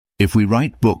If we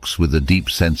write books with a deep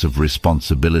sense of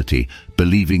responsibility,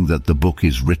 believing that the book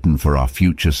is written for our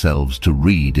future selves to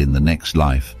read in the next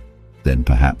life, then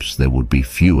perhaps there would be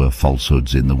fewer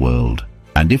falsehoods in the world.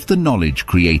 And if the knowledge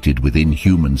created within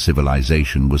human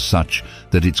civilization was such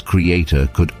that its creator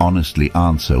could honestly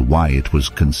answer why it was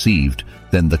conceived,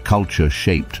 then the culture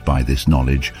shaped by this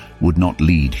knowledge would not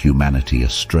lead humanity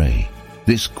astray.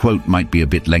 This quote might be a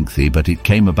bit lengthy, but it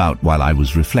came about while I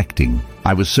was reflecting.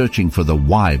 I was searching for the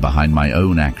why behind my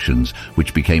own actions,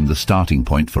 which became the starting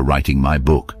point for writing my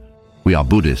book. We are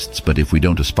Buddhists, but if we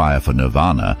don't aspire for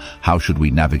nirvana, how should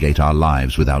we navigate our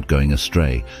lives without going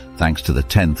astray? Thanks to the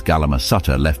 10th Gautama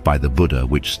Sutta left by the Buddha,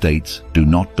 which states, "Do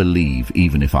not believe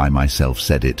even if I myself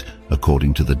said it,"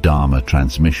 according to the Dharma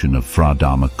transmission of Fra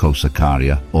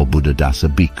Dharmakosackarya or Buddhadasa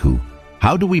Bhikkhu.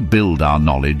 How do we build our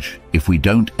knowledge if we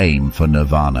don't aim for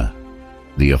nirvana?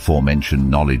 The aforementioned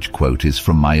knowledge quote is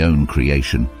from my own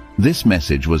creation. This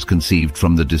message was conceived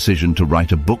from the decision to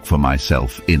write a book for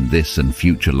myself in this and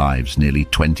future lives nearly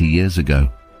 20 years ago.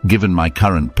 Given my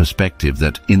current perspective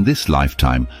that in this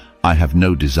lifetime I have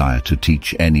no desire to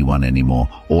teach anyone anymore,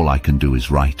 all I can do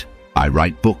is write. I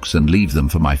write books and leave them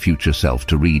for my future self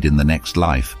to read in the next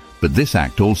life, but this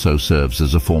act also serves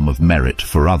as a form of merit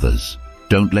for others.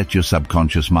 Don't let your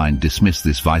subconscious mind dismiss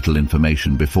this vital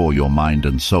information before your mind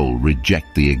and soul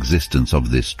reject the existence of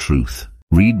this truth.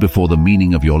 Read before the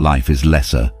meaning of your life is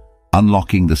lesser,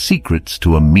 unlocking the secrets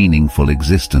to a meaningful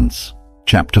existence.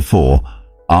 Chapter 4,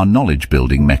 Our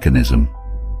Knowledge-Building Mechanism.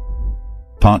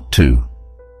 Part 2.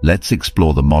 Let's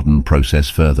explore the modern process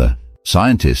further.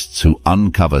 Scientists who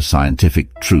uncover scientific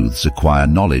truths acquire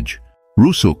knowledge.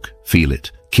 Rusuk, feel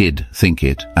it, Kid, think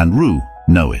it, and Ru,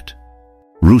 know it.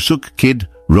 Rusuk, Kid,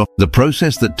 Ru. The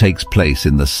process that takes place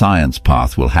in the science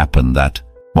path will happen that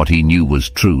what he knew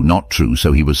was true, not true,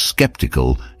 so he was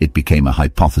skeptical, it became a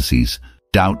hypothesis.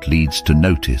 Doubt leads to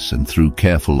notice, and through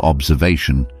careful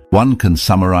observation, one can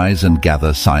summarize and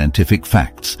gather scientific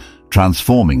facts,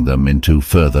 transforming them into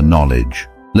further knowledge.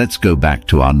 Let's go back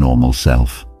to our normal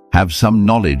self. Have some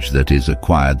knowledge that is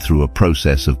acquired through a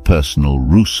process of personal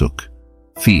rusuk.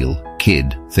 Feel,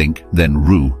 Kid, think, then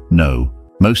Ru, know.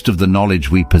 Most of the knowledge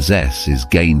we possess is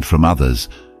gained from others,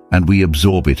 and we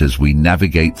absorb it as we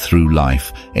navigate through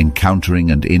life, encountering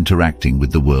and interacting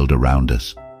with the world around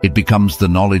us. It becomes the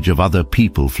knowledge of other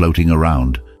people floating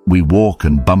around. We walk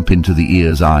and bump into the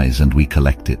ears, eyes, and we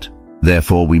collect it.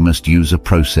 Therefore, we must use a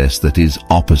process that is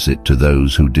opposite to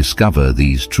those who discover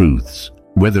these truths.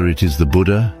 Whether it is the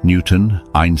Buddha, Newton,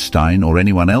 Einstein, or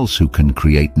anyone else who can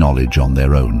create knowledge on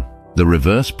their own. The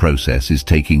reverse process is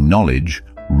taking knowledge,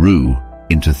 Ru,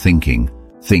 into thinking.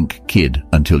 Think, Kid,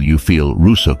 until you feel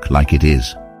Rusuk like it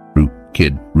is. Ru,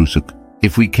 Kid, Rusuk.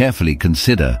 If we carefully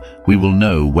consider, we will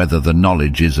know whether the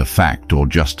knowledge is a fact or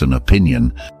just an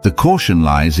opinion. The caution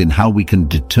lies in how we can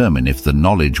determine if the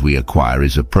knowledge we acquire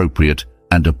is appropriate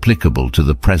and applicable to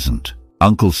the present.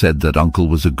 Uncle said that Uncle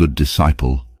was a good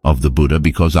disciple of the Buddha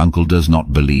because Uncle does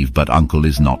not believe, but Uncle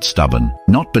is not stubborn.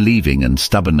 Not believing and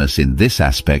stubbornness in this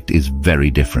aspect is very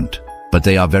different. But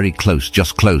they are very close,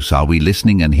 just close. Are we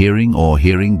listening and hearing, or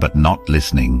hearing but not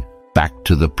listening? Back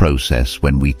to the process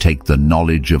when we take the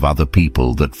knowledge of other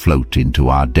people that float into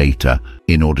our data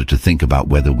in order to think about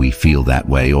whether we feel that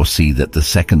way or see that the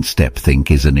second step,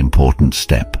 think, is an important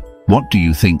step. What do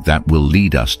you think that will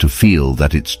lead us to feel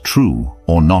that it's true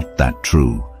or not that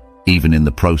true? Even in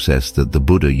the process that the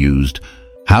Buddha used,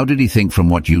 how did he think from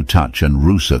what you touch and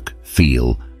rusuk,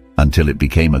 feel, until it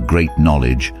became a great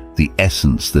knowledge, the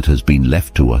essence that has been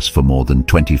left to us for more than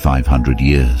 2,500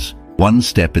 years. One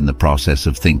step in the process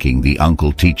of thinking, the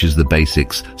uncle teaches the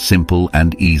basics, simple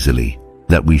and easily,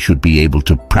 that we should be able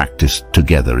to practice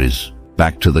together is.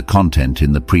 Back to the content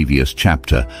in the previous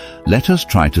chapter, let us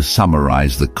try to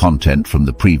summarize the content from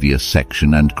the previous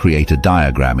section and create a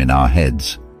diagram in our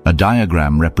heads. A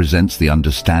diagram represents the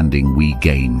understanding we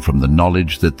gain from the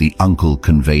knowledge that the uncle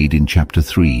conveyed in chapter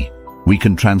 3. We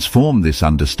can transform this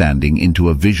understanding into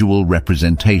a visual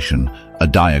representation, a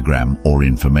diagram or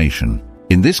information.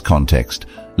 In this context,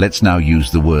 let's now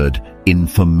use the word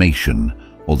information,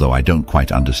 although I don't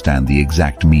quite understand the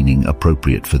exact meaning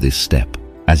appropriate for this step,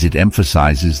 as it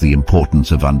emphasizes the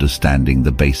importance of understanding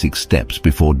the basic steps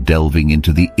before delving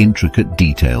into the intricate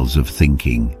details of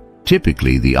thinking.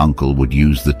 Typically, the uncle would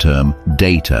use the term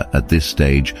data at this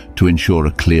stage to ensure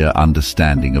a clear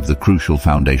understanding of the crucial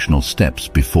foundational steps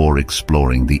before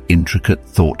exploring the intricate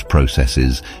thought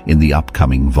processes in the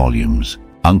upcoming volumes.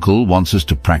 Uncle wants us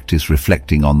to practice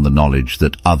reflecting on the knowledge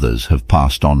that others have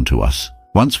passed on to us.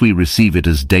 Once we receive it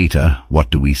as data,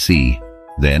 what do we see?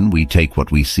 Then we take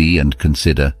what we see and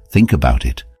consider, think about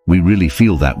it. We really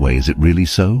feel that way, is it really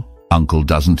so? Uncle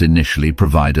doesn't initially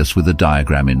provide us with a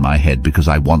diagram in my head because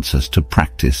I want us to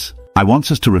practice. I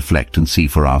want us to reflect and see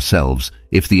for ourselves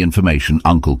if the information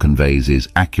Uncle conveys is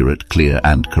accurate, clear,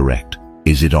 and correct.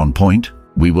 Is it on point?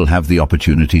 We will have the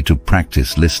opportunity to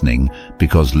practice listening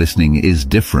because listening is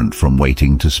different from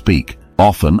waiting to speak.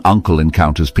 Often, Uncle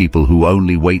encounters people who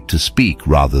only wait to speak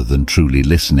rather than truly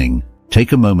listening.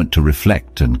 Take a moment to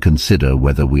reflect and consider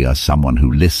whether we are someone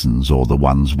who listens or the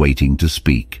ones waiting to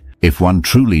speak. If one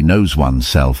truly knows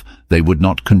oneself, they would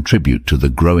not contribute to the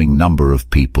growing number of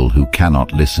people who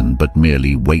cannot listen but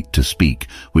merely wait to speak,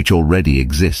 which already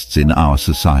exists in our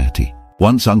society.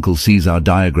 Once Uncle sees our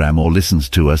diagram or listens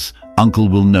to us, Uncle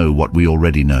will know what we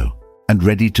already know, and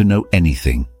ready to know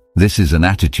anything. This is an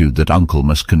attitude that Uncle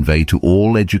must convey to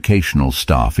all educational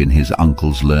staff in his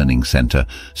Uncle's Learning Center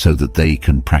so that they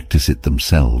can practice it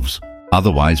themselves.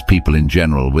 Otherwise, people in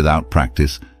general without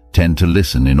practice tend to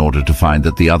listen in order to find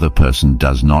that the other person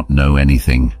does not know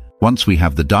anything. Once we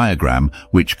have the diagram,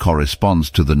 which corresponds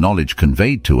to the knowledge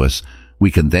conveyed to us, we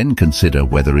can then consider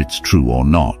whether it's true or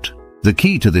not. The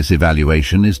key to this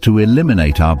evaluation is to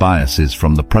eliminate our biases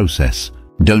from the process.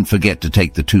 Don't forget to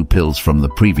take the 2 pills from the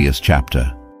previous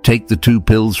chapter. Take the 2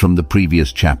 pills from the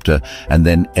previous chapter, and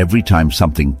then every time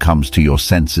something comes to your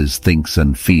senses, thinks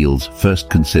and feels, first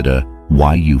consider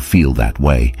why you feel that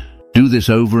way. Do this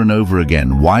over and over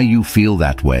again, why you feel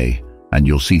that way, and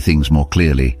you'll see things more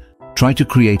clearly. Try to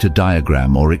create a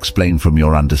diagram or explain from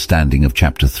your understanding of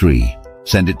Chapter 3.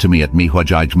 Send it to me at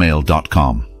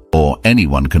mihwaj@gmail.com. Or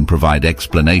anyone can provide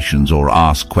explanations or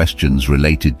ask questions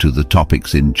related to the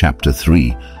topics in Chapter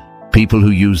 3. People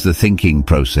who use the thinking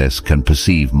process can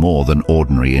perceive more than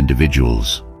ordinary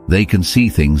individuals. They can see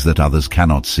things that others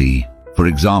cannot see. For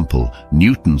example,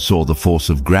 Newton saw the force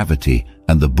of gravity,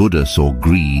 and the Buddha saw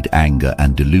greed, anger,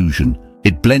 and delusion.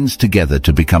 It blends together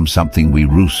to become something we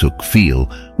Rusuk feel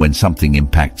when something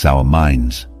impacts our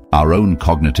minds. Our own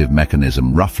cognitive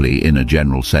mechanism, roughly in a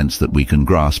general sense that we can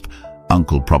grasp.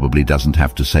 Uncle probably doesn't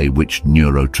have to say which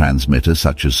neurotransmitter,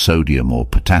 such as sodium or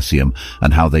potassium,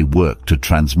 and how they work to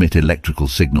transmit electrical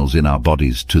signals in our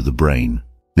bodies to the brain.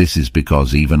 This is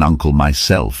because even Uncle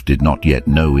myself did not yet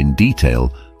know in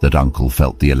detail that Uncle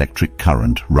felt the electric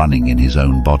current running in his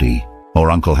own body. Or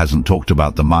Uncle hasn't talked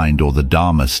about the mind or the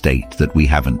Dharma state that we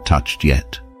haven't touched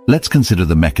yet. Let's consider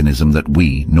the mechanism that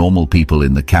we, normal people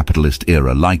in the capitalist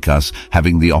era like us,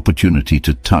 having the opportunity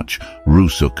to touch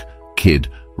Rusuk, kid,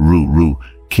 Ru,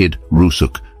 kid,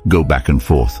 Rusuk, go back and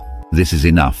forth. This is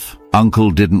enough.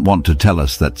 Uncle didn't want to tell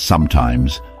us that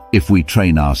sometimes, if we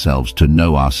train ourselves to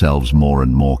know ourselves more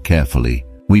and more carefully,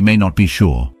 we may not be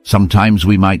sure. Sometimes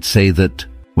we might say that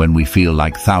when we feel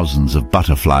like thousands of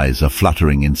butterflies are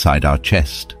fluttering inside our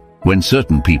chest. When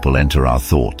certain people enter our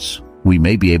thoughts, we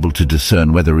may be able to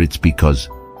discern whether it's because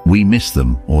we miss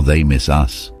them or they miss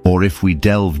us. Or if we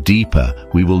delve deeper,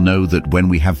 we will know that when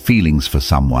we have feelings for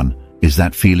someone, is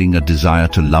that feeling a desire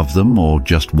to love them or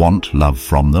just want love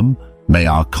from them? May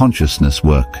our consciousness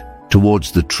work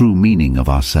towards the true meaning of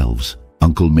ourselves.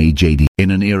 Uncle May JD.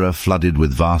 In an era flooded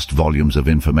with vast volumes of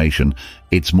information,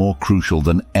 it's more crucial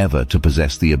than ever to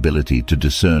possess the ability to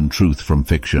discern truth from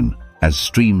fiction. As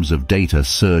streams of data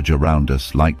surge around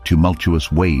us like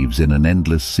tumultuous waves in an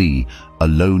endless sea, a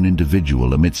lone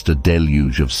individual amidst a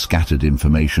deluge of scattered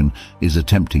information is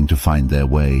attempting to find their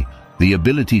way. The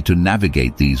ability to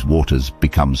navigate these waters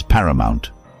becomes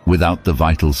paramount. Without the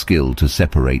vital skill to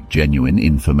separate genuine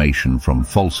information from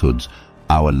falsehoods,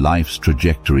 our life's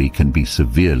trajectory can be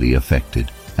severely affected.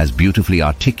 As beautifully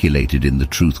articulated in the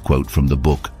truth quote from the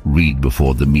book, Read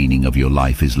Before the Meaning of Your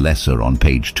Life is Lesser on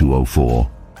page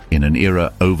 204. In an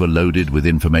era overloaded with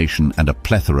information and a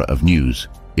plethora of news,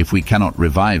 if we cannot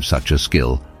revive such a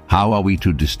skill, how are we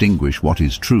to distinguish what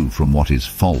is true from what is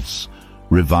false?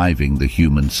 Reviving the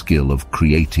human skill of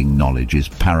creating knowledge is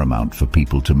paramount for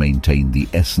people to maintain the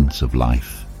essence of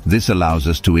life. This allows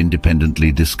us to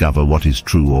independently discover what is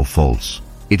true or false.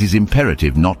 It is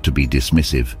imperative not to be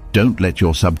dismissive. Don't let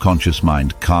your subconscious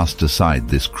mind cast aside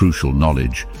this crucial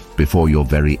knowledge before your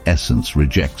very essence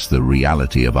rejects the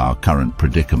reality of our current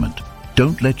predicament.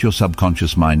 Don't let your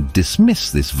subconscious mind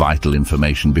dismiss this vital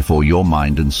information before your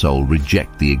mind and soul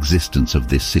reject the existence of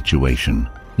this situation.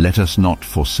 Let us not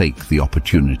forsake the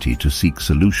opportunity to seek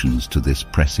solutions to this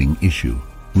pressing issue.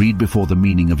 Read before the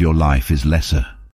meaning of your life is lesser.